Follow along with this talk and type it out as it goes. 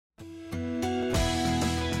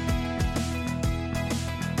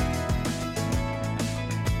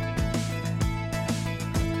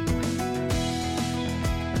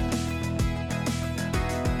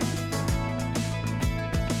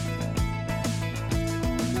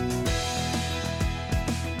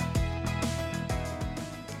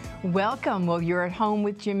Welcome. Well, you're at home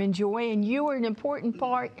with Jim and Joy, and you are an important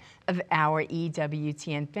part of our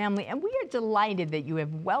EWTN family. And we are delighted that you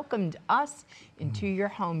have welcomed us into your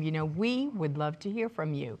home. You know, we would love to hear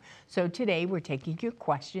from you. So today we're taking your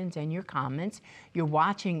questions and your comments. You're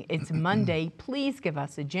watching It's Monday. Please give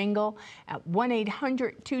us a jingle at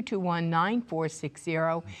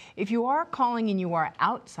 1-800-221-9460. If you are calling and you are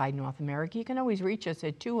outside North America, you can always reach us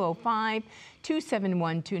at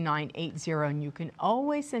 205-271-2980. And you can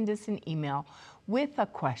always send us an email with a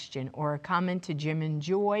question or a comment to Jim and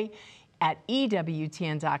Joy at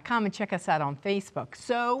EWTN.com, and check us out on Facebook.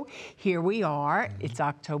 So here we are. It's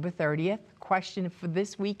October 30th. Question for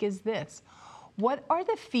this week is this: why are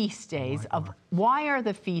the feast days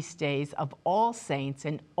of All Saints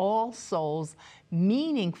and All Souls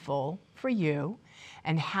meaningful for you,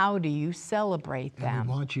 and how do you celebrate them? And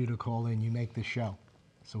we want you to call in. You make the show,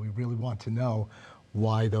 so we really want to know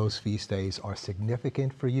why those feast days are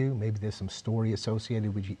significant for you. Maybe there's some story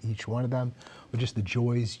associated with each one of them, or just the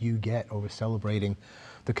joys you get over celebrating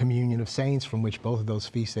the communion of saints, from which both of those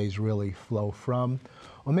feast days really flow from.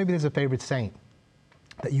 Or maybe there's a favorite saint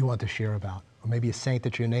that you want to share about, or maybe a saint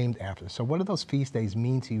that you're named after. So what do those feast days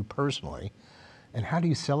mean to you personally, and how do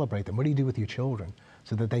you celebrate them? What do you do with your children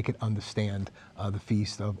so that they can understand the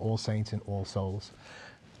feast of All Saints and All Souls?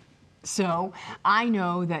 So I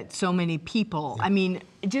know that so many people, I mean,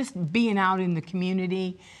 just being out in the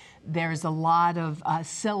community, there's a lot of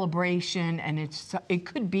celebration, and it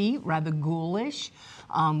could be rather ghoulish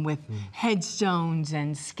with headstones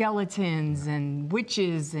and skeletons and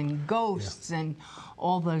witches and ghosts and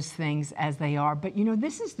all those things as they are. But you know,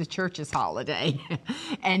 this is the church's holiday,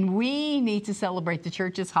 and we need to celebrate the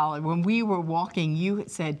church's holiday. When we were walking, you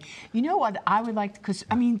said, you know what, I would like to, because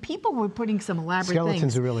I mean, people were putting some elaborate Skeletons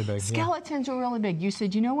things. are really big. Skeletons are really big. You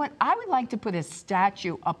said, you know what, I would like to put a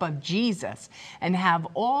statue up of Jesus and have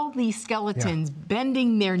all these skeletons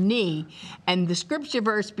bending their knee, and the scripture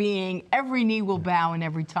verse being, every knee will bow and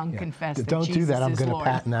every tongue confess that Don't Jesus do that. I'm is going to Lord.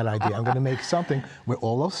 patent that idea. I'm going to make something where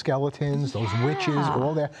all those skeletons, those witches,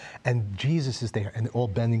 all there, and Jesus is there, and they're all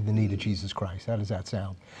bending the knee to Jesus Christ. How does that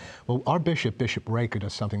sound? Well, our Bishop Raker,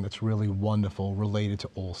 does something that's really wonderful related to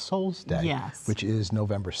All Souls Day, which is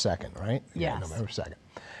November 2nd, right? Yes. Yeah, November 2nd.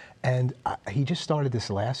 And he just started this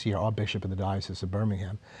last year, our bishop in the Diocese of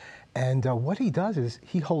Birmingham. And what he does is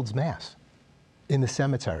he holds Mass in the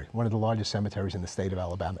cemetery, one of the largest cemeteries in the state of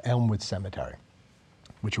Alabama, Elmwood Cemetery,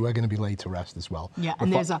 which we're going to be laid to rest as well. Yeah,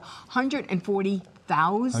 and there's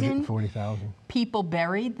 140,000 people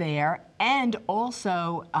buried there, and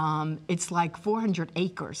also it's like 400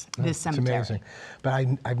 acres, this cemetery. It's amazing. But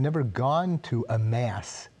I've never gone to a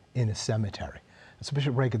Mass in a cemetery. So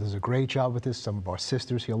Bishop Raker does a great job with this. Some of our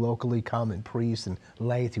sisters here locally come, and priests and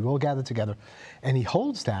laity, we all gather together. And he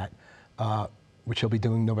holds that, which he'll be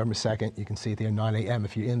doing November 2nd. You can see it there, 9 a.m.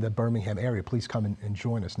 If you're in the Birmingham area, please come and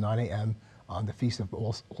join us, 9 a.m. on the Feast of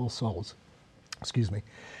All Souls. Excuse me.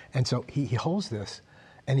 And so he holds this,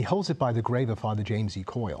 and he holds it by the grave of Father James E.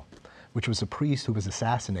 Coyle, which was a priest who was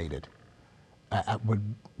assassinated at what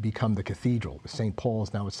would become the cathedral. St.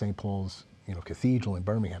 Paul's, now it's St. Paul's Cathedral in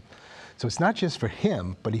Birmingham. So it's not just for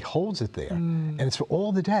him, but he holds it there, and it's for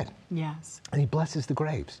all the dead. Yes. And he blesses the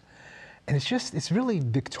graves. And it's really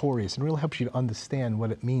victorious, and really helps you to understand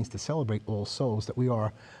what it means to celebrate All Souls, that we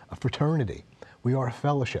are a fraternity, we are a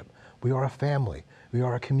fellowship, we are a family, we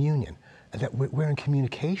are a communion, and that we're in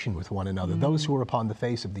communication with one another. Those who are upon the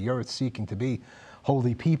face of the earth seeking to be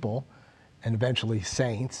holy people and eventually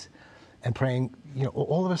saints, and praying,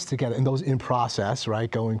 all of us together, and those in process,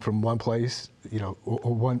 right, going from one place,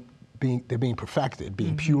 or one they're being perfected,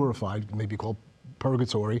 being purified, maybe called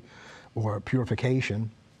purgatory or purification.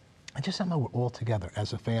 And just somehow we're all together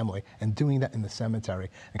as a family, and doing that in the cemetery,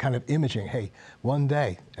 and kind of imaging, hey, one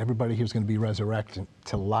day everybody here is going to be resurrected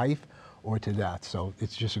to life or to death. So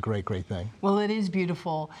it's just a great, great thing. Well, it is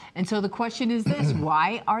beautiful. And so the question is this: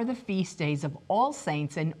 why are the feast days of All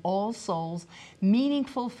Saints and All Souls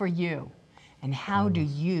meaningful for you? And how do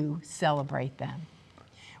you celebrate them?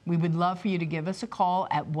 We would love for you to give us a call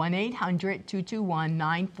at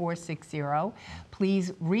 1-800-221-9460.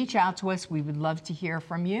 Please reach out to us. We would love to hear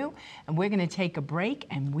from you. And we're going to take a break,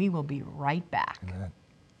 and we will be right back. Amen.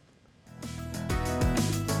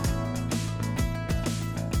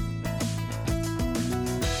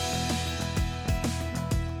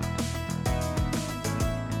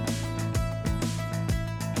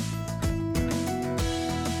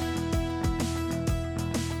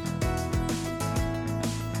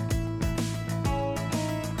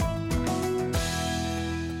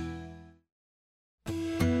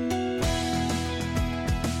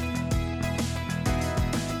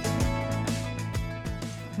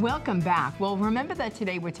 Welcome back. Well, remember that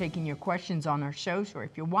today we're taking your questions on our show. So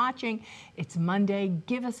if you're watching, it's Monday.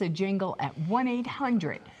 Give us a jingle at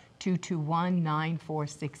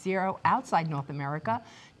 1-800-221-9460. Outside North America,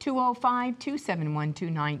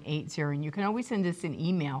 205-271-2980. And you can always send us an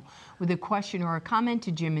email with a question or a comment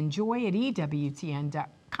to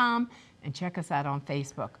jimandjoy@ewtn.com, and check us out on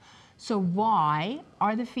Facebook. So why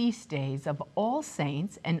are the feast days of All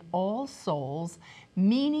Saints and All Souls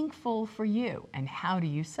meaningful for you, and how do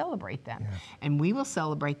you celebrate them? Yeah. And we will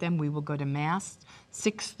celebrate them. We will go to Mass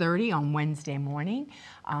 6:30 on Wednesday morning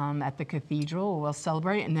at the cathedral. We'll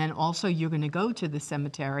celebrate, and then also you're going to go to the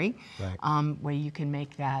cemetery, Right. Where you can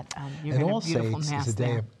make that. You're And going All to beautiful Saints Mass is a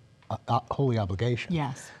day there. of holy obligation.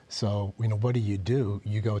 Yes. So, what do? You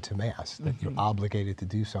go to Mass, that you're obligated to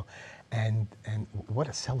do so. And what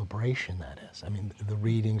a celebration that is. I mean, the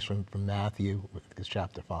readings from Matthew, it's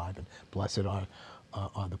chapter 5, and blessed are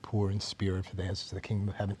the poor in spirit, for theirs is the kingdom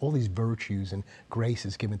of heaven. All these virtues and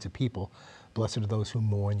graces given to people. Blessed are those who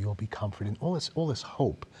mourn, you'll be comforted. All this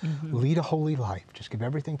hope. Lead a holy life. Just give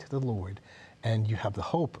everything to the Lord, and you have the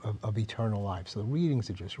hope of eternal life. So the readings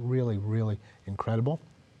are just really, really incredible.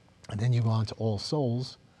 And then you go on to All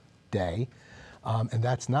Souls Day, and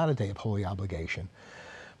that's not a day of holy obligation.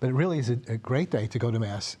 But it really is a great day to go to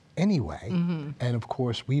Mass anyway. And of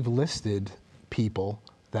course, we've listed people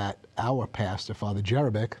that our pastor, Father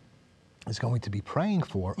Jerebick, is going to be praying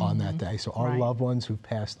for on that day. So our Right. loved ones who've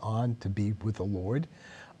passed on to be with the Lord,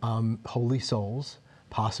 holy souls,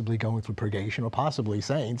 possibly going through purgation, or possibly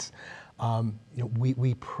saints,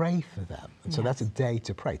 we pray for them. And so that's a day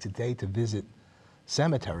to pray. It's a day to visit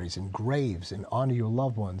cemeteries and graves and honor your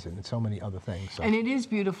loved ones and so many other things. So. And it is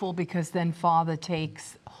beautiful because then Father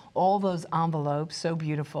takes all those envelopes, so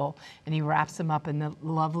beautiful, and he wraps them up in the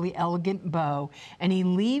lovely, elegant bow, and he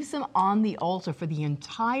leaves them on the altar for the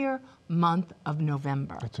entire month of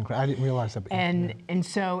November. That's incredible. I didn't realize that. And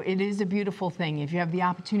so it is a beautiful thing. If you have the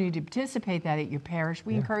opportunity to participate that at your parish,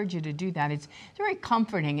 we encourage you to do that. It's very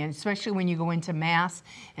comforting, and especially when you go into Mass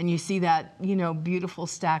and you see that, beautiful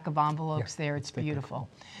stack of envelopes there. It's beautiful.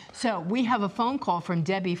 So we have a phone call from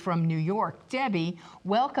Debbie from New York. Debbie,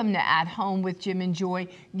 welcome to At Home with Jim and Joy.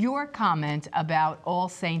 Your comment about All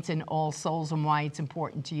Saints and All Souls and why it's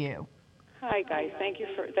important to you. Hi, guys. Thank you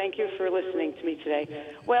for listening to me today.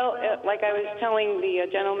 Well, like I was telling the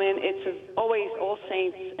gentleman, it's always All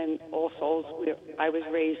Saints and All Souls. I was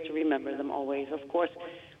raised to remember them always. Of course,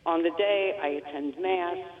 on the day, I attend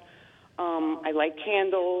Mass. I light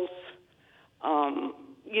candles.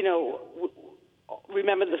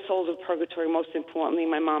 Remember the souls of purgatory. Most importantly,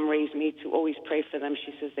 my mom raised me to always pray for them.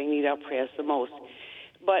 She says they need our prayers the most.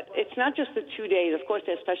 But it's not just the 2 days. Of course,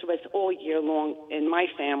 they're special, but it's all year long. In my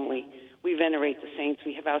family, we venerate the saints.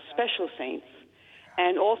 We have our special saints.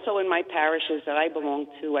 And also in my parishes that I belong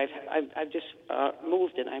to, I've just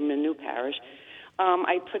moved it. I'm in a new parish.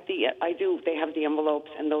 They have the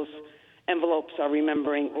envelopes, and those envelopes are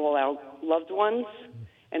remembering all our loved ones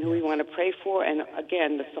and who we want to pray for. And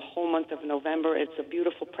again, that's the whole month of November. It's a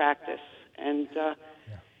beautiful practice. And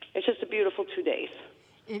it's just a beautiful 2 days.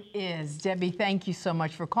 It is. Debbie, thank you so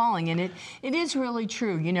much for calling. And it is really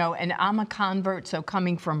true, and I'm a convert, so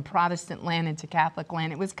coming from Protestant land into Catholic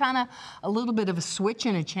land, it was kind of a little bit of a switch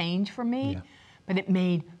and a change for me, but it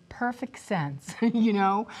made perfect sense,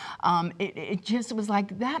 It just was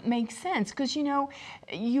like, that makes sense, because,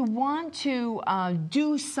 you want to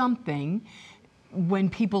do something. When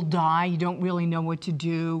people die, you don't really know what to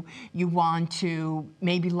do. You want to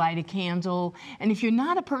maybe light a candle. And if you're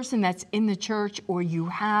not a person that's in the church, or you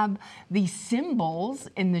have these symbols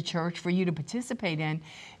in the church for you to participate in,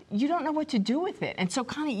 you don't know what to do with it. And so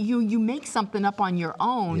kind of you make something up on your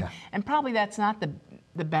own, and probably that's not the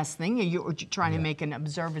best thing. You're trying to make an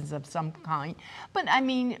observance of some kind. But I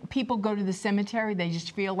mean, people go to the cemetery, they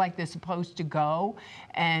just feel like they're supposed to go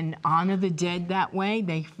and honor the dead that way.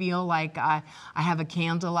 They feel like I have a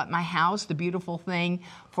candle at my house. The beautiful thing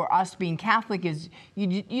for us being Catholic is,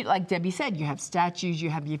 you like Debbie said, you have statues, you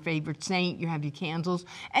have your favorite saint, you have your candles,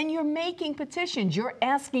 and you're making petitions. You're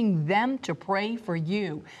asking them to pray for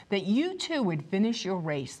you, that you too would finish your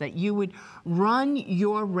race, that you would run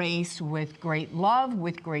your race with great love,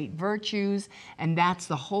 with great virtues, and that's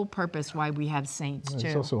the whole purpose why we have saints too.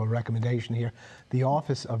 There's also a recommendation here, the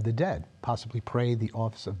Office of the Dead. Possibly pray the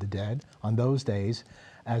Office of the Dead on those days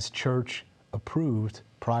as church-approved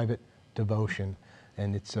private devotion.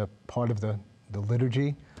 And it's a part of the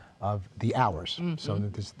liturgy of the hours. So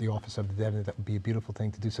that there's the Office of the Dead, and that would be a beautiful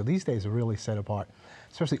thing to do. So these days are really set apart,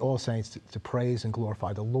 especially All Saints, to praise and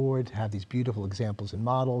glorify the Lord, to have these beautiful examples and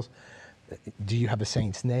models. do you have a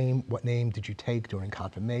saint's name? What name did you take during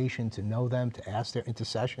confirmation? To know them, to ask their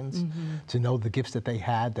intercessions, to know the gifts that they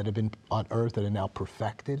had that have been on earth that are now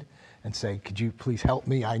perfected, and say, could you please help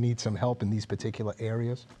me? I need some help in these particular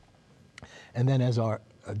areas. And then as our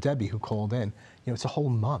Debbie, who called in, it's a whole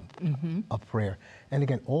month of prayer. And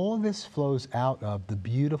again, all this flows out of the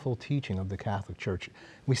beautiful teaching of the Catholic Church.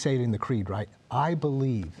 We say it in the Creed, right? I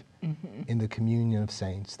believe in the communion of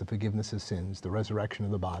saints, the forgiveness of sins, the resurrection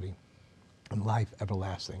of the body, and life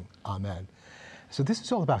everlasting. Amen. So this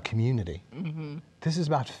is all about community. This is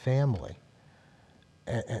about family.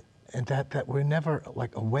 And that we're never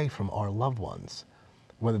like away from our loved ones,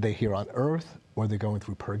 whether they're here on earth or they're going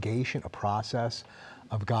through purgation, a process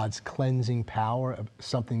of God's cleansing power, of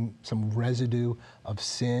some residue of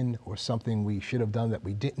sin or something we should have done that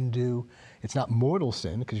we didn't do. It's not mortal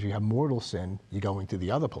sin, because if you have mortal sin, you're going to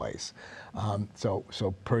the other place. So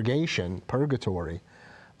purgation, purgatory,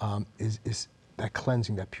 is that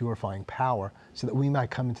cleansing, that purifying power, so that we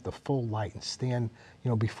might come into the full light and stand,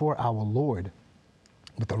 before our Lord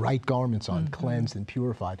with the right garments on, cleansed and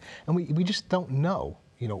purified. And we just don't know,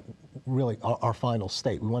 really our final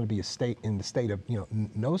state. We want to be in the state of,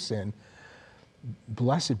 no sin,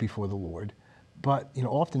 blessed before the Lord. But,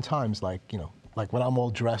 oftentimes, like when I'm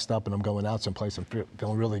all dressed up and I'm going out someplace, I'm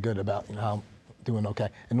feeling really good about, how I'm doing okay.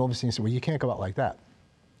 And all of a sudden you say, well, you can't go out like that.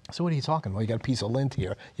 So what are you talking about? You got a piece of lint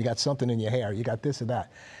here, you got something in your hair, you got this or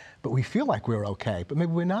that. But we feel like we're okay, but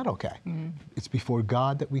maybe we're not okay. It's before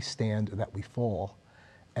God that we stand, that we fall.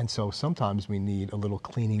 And so sometimes we need a little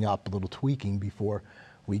cleaning up, a little tweaking before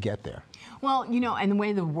we get there. Well, and the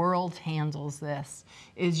way the world handles this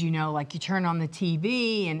is, like you turn on the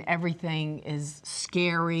TV and everything is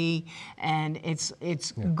scary and it's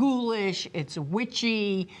ghoulish, it's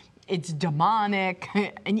witchy, it's demonic,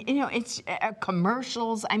 and it's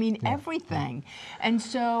commercials, everything. And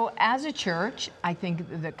so as a church, I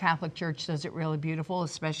think the Catholic Church does it really beautiful,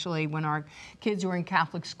 especially when our kids were in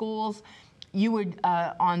Catholic schools. You would,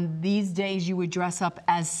 on these days, you would dress up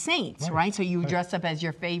as saints, right? So you would dress up as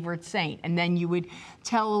your favorite saint, and then you would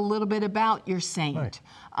tell a little bit about your saint.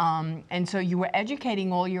 And so you were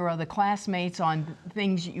educating all your other classmates on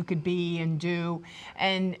things you could be and do.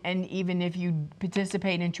 And even if you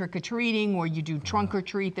participate in trick-or-treating or you do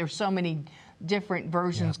trunk-or-treat, there's so many different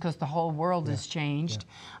versions because the whole world has changed.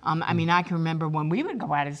 I can remember when we would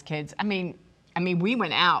go out as kids. We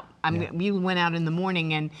went out. We went out in the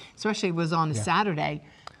morning, and especially it was on a Saturday.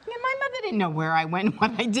 My mother didn't know where I went and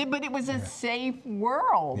what I did, but it was a safe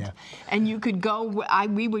world. And you could go.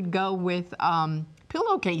 We would go with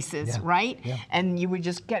pillowcases, right? And you would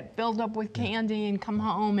just get filled up with candy and come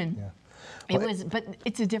home, and But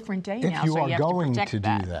it's a different day now. If you so are you have going to to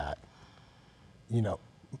do that,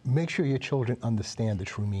 make sure your children understand the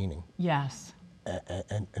true meaning. Yes.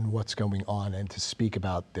 And what's going on, and to speak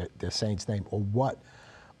about the saint's name, or what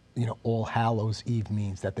All Hallows Eve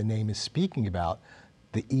means, that the name is speaking about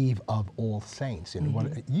the eve of All Saints. And what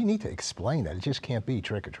you need to explain that. It just can't be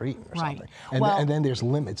trick-or-treating or something. And then there's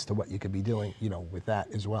limits to what you could be doing, with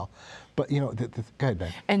that as well. But, go ahead,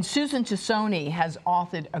 Ben. And Susan Tassoni has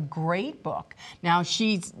authored a great book. Now,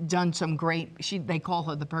 she's done some great, they call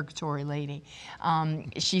her the Purgatory Lady.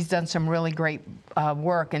 She's done some really great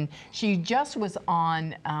work. And she just was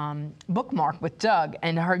on Bookmark with Doug.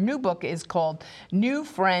 And her new book is called New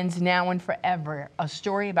Friends Now and Forever, A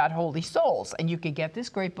Story About Holy Souls. And you could get this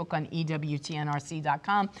great book on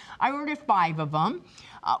EWTNRC.com. I ordered 5 of them.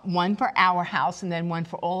 One for our house and then one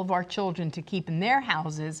for all of our children to keep in their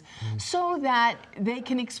houses, so that they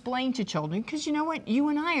can explain to children, because you know what, you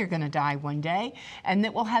and I are going to die one day, and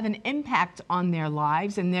that will have an impact on their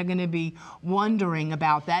lives, and they're going to be wondering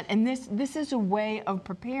about that. And this is a way of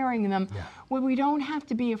preparing them where we don't have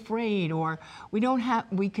to be afraid, or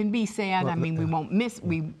we can be sad. We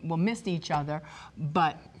will miss each other,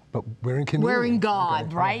 but we're in community. We're in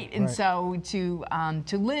God, right? And so to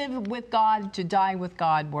live with God, to die with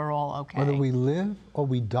God, we're all okay. Whether we live or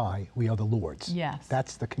we die, we are the Lord's. Yes.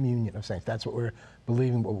 That's the communion of saints. That's what we're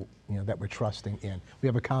believing, that we're trusting in. We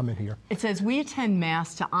have a comment here. It says, we attend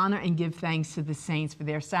Mass to honor and give thanks to the saints for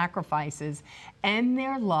their sacrifices and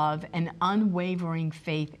their love and unwavering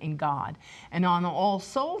faith in God. And on All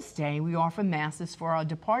Souls Day, we offer Masses for our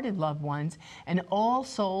departed loved ones and all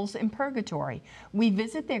souls in purgatory. We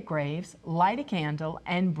visit their graves, light a candle,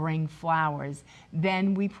 and bring flowers.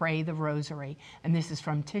 Then we pray the rosary. And this is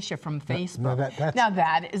from Tisha from Facebook. Now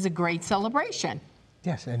that is a great celebration.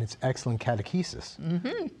 Yes, and it's excellent catechesis.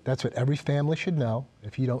 That's what every family should know.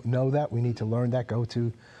 If you don't know that, we need to learn that. Go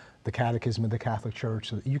to the Catechism of the Catholic Church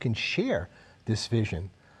so that you can share this vision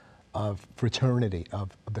of fraternity,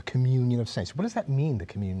 of the communion of saints. What does that mean, the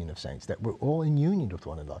communion of saints? That we're all in union with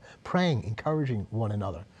one another, praying, encouraging one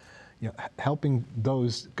another, helping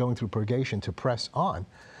those going through purgation to press on.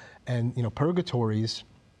 And purgatories,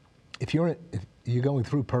 if you're going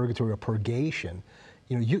through purgatory or purgation,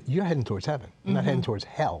 you're heading towards heaven. You're not heading towards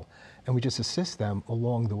hell. And we just assist them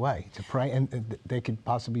along the way to pray, and they could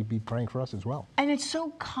possibly be praying for us as well. And it's so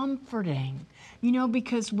comforting,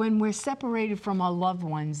 because when we're separated from our loved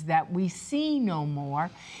ones that we see no more,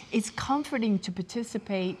 it's comforting to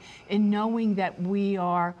participate in knowing that we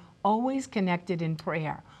are always connected in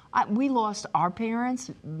prayer. We lost our parents.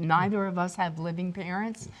 Neither of us have living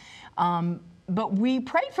parents. But we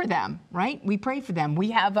pray for them, right? We pray for them. I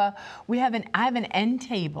have an end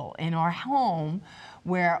table in our home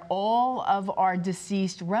where all of our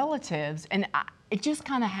deceased relatives, and it just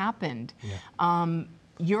kind of happened. Yeah.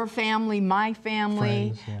 Your family, my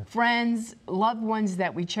family, friends, loved ones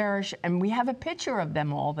that we cherish, and we have a picture of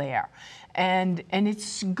them all there. And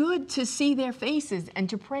it's good to see their faces and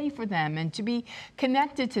to pray for them and to be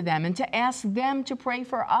connected to them and to ask them to pray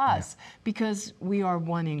for us because we are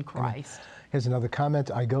one in Christ. Here's another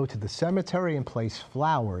comment. I go to the cemetery and place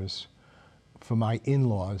flowers for my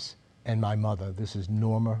in-laws and my mother. This is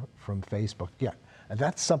Norma from Facebook. Yeah, and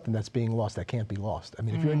that's something that's being lost that can't be lost. I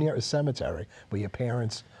mean, if you're near a cemetery where your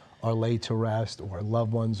parents are laid to rest or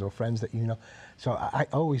loved ones or friends that you know. So I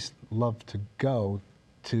always love to go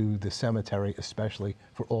to the cemetery, especially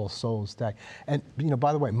for All Souls Day. And,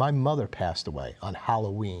 by the way, my mother passed away on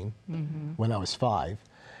Halloween when I was 5.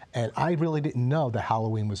 And I really didn't know that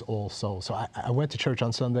Halloween was All Souls. So I went to church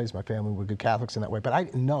on Sundays. My family were good Catholics in that way. But I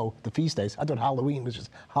didn't know the feast days. I thought Halloween was just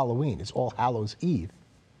Halloween. It's All Hallows Eve.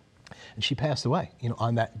 And she passed away,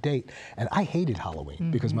 on that date. And I hated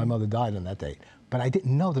Halloween because my mother died on that date. But I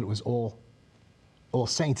didn't know that it was All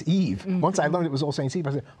Saints Eve. Once I learned it was All Saints Eve,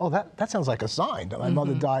 I said, oh, that sounds like a sign that my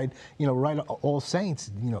mother died, right on All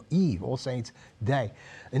Saints, Eve, All Saints Day.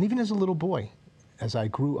 And even as a little boy, as I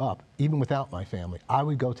grew up, even without my family, I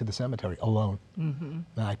would go to the cemetery alone, and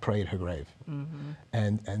I'd pray at her grave,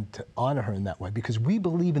 and to honor her in that way, because we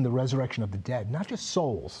believe in the resurrection of the dead, not just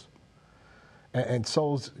souls, and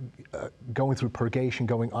souls going through purgation,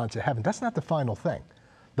 going on to heaven. That's not the final thing.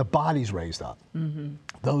 The body's raised up.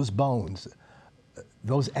 Those bones,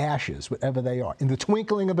 those ashes, whatever they are, in the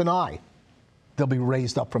twinkling of an eye, they'll be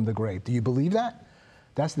raised up from the grave. Do you believe that?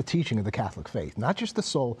 That's the teaching of the Catholic faith, not just the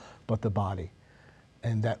soul, but the body.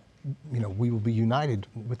 And that, we will be united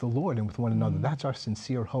with the Lord and with one another. That's our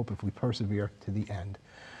sincere hope if we persevere to the end.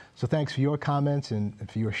 So thanks for your comments and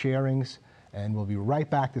for your sharings, and we'll be right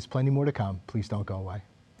back. There's plenty more to come. Please don't go away.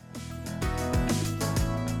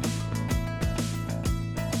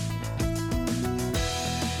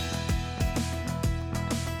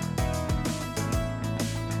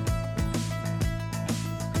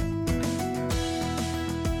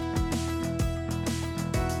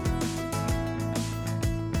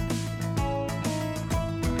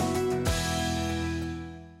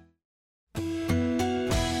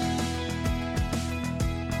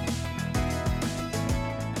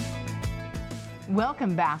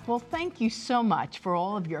 Welcome back. Well, thank you so much for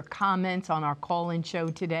all of your comments on our call-in show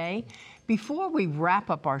today. Before we wrap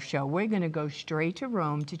up our show, we're going to go straight to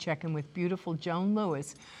Rome to check in with beautiful Joan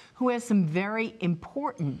Lewis, who has some very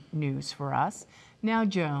important news for us. Now,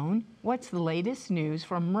 Joan, what's the latest news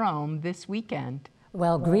from Rome this weekend?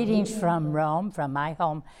 Well, greetings from Rome, from my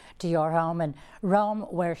home to your home, and Rome,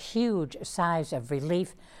 where huge sighs of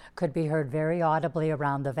relief could be heard very audibly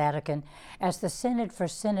around the Vatican as the Synod for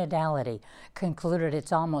Synodality concluded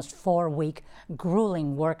its almost 4-week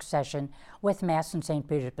grueling work session with Mass in St.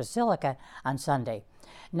 Peter's Basilica on Sunday.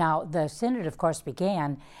 Now, the Synod, of course,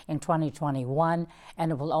 began in 2021,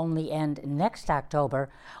 and it will only end next October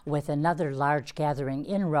with another large gathering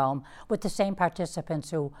in Rome with the same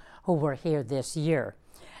participants who were here this year.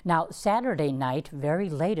 Now, Saturday night, very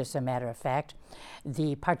late as a matter of fact,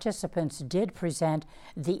 the participants did present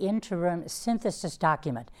the interim synthesis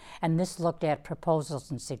document, and this looked at proposals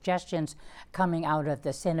and suggestions coming out of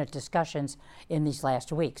the Synod discussions in these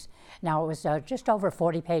last weeks. Now, it was just over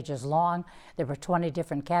 40 pages long. There were 20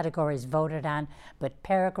 different categories voted on, but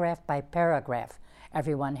paragraph by paragraph,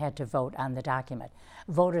 everyone had to vote on the document.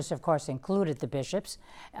 Voters, of course, included the bishops,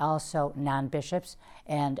 also non-bishops,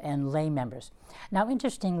 and lay members. Now,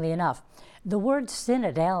 interestingly enough, the word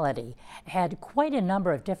synodality had quite a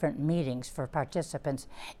number of different meanings for participants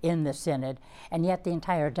in the synod, and yet the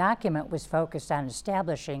entire document was focused on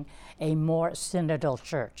establishing a more synodal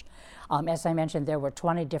church. As I mentioned, there were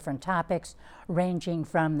 20 different topics, ranging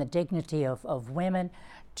from the dignity of women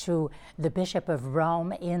to the Bishop of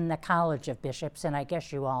Rome in the College of Bishops, and I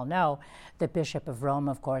guess you all know the Bishop of Rome,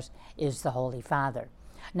 of course, is the Holy Father.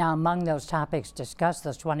 Now, among those topics discussed,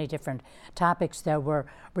 those 20 different topics, there were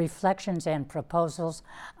reflections and proposals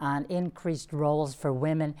on increased roles for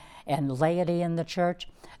women and laity in the church,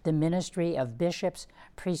 the ministry of bishops,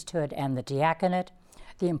 priesthood, and the diaconate,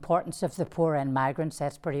 the importance of the poor and migrants,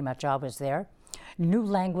 that's pretty much always there, new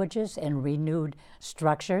languages and renewed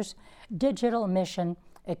structures, digital mission,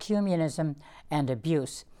 ecumenism, and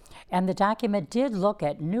abuse. And the document did look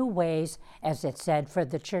at new ways, as it said, for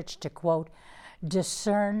the church to, quote,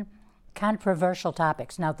 discern controversial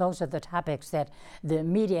topics. Now, those are the topics that the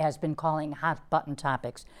media has been calling hot button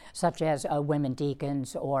topics, such as women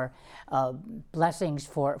deacons or blessings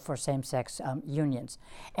for same-sex unions.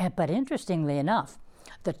 But interestingly enough,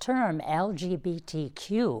 the term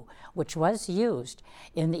LGBTQ, which was used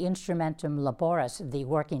in the Instrumentum Laboris, the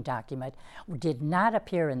working document, did not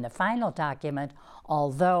appear in the final document,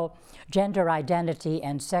 although gender identity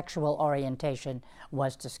and sexual orientation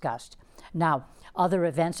was discussed. Now, other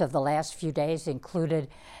events of the last few days included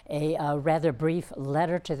a rather brief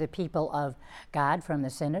letter to the people of God from the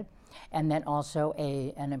Synod, and then also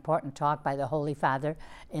an important talk by the Holy Father,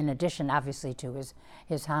 in addition, obviously, to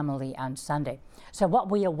his homily on Sunday. So what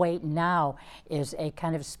we await now is a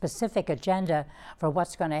kind of specific agenda for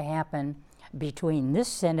what's going to happen between this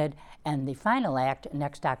Synod and the final act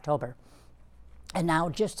next October. And now,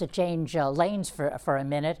 just to change lanes for a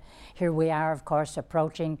minute, here we are, of course,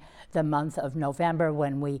 approaching the month of November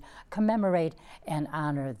when we commemorate and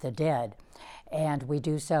honor the dead. And we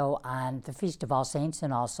do so on the Feast of All Saints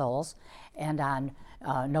and All Souls. And on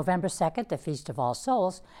November 2nd, the Feast of All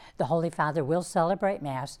Souls, the Holy Father will celebrate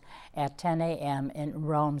Mass at 10 a.m. in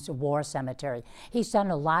Rome's War Cemetery. He's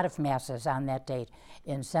done a lot of Masses on that date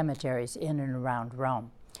in cemeteries in and around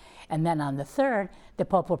Rome. And then on the 3rd, the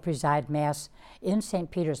Pope will preside Mass in St.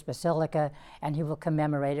 Peter's Basilica, and he will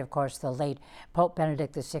commemorate, of course, the late Pope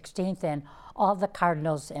Benedict XVI and all the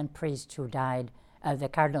cardinals and priests who died, the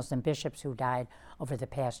cardinals and bishops who died over the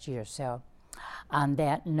past year. So on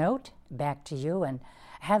that note, back to you, and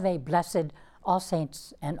have a blessed All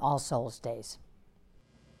Saints and All Souls days.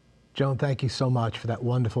 Joan, thank you so much for that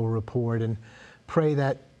wonderful report, and pray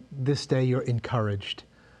that this day you're encouraged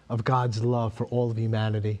of God's love for all of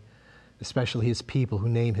humanity, especially his people who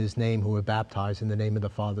name his name, who are baptized in the name of the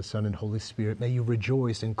Father, Son, and Holy Spirit. May you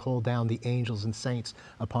rejoice and call down the angels and saints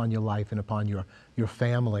upon your life and upon your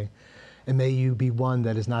family. And may you be one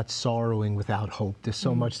that is not sorrowing without hope. There's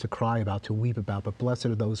so much to cry about, to weep about, but blessed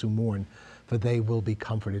are those who mourn, for they will be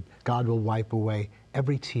comforted. God will wipe away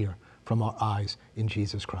every tear from our eyes in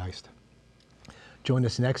Jesus Christ. Join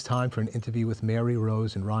us next time for an interview with Mary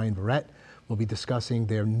Rose and Ryan Verrett. We'll be discussing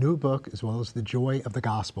their new book, as well as the joy of the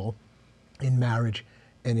gospel in marriage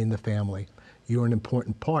and in the family. You're an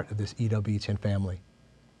important part of this EWTN family.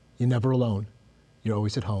 You're never alone. You're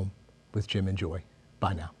always at home with Jim and Joy.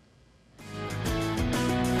 Bye now.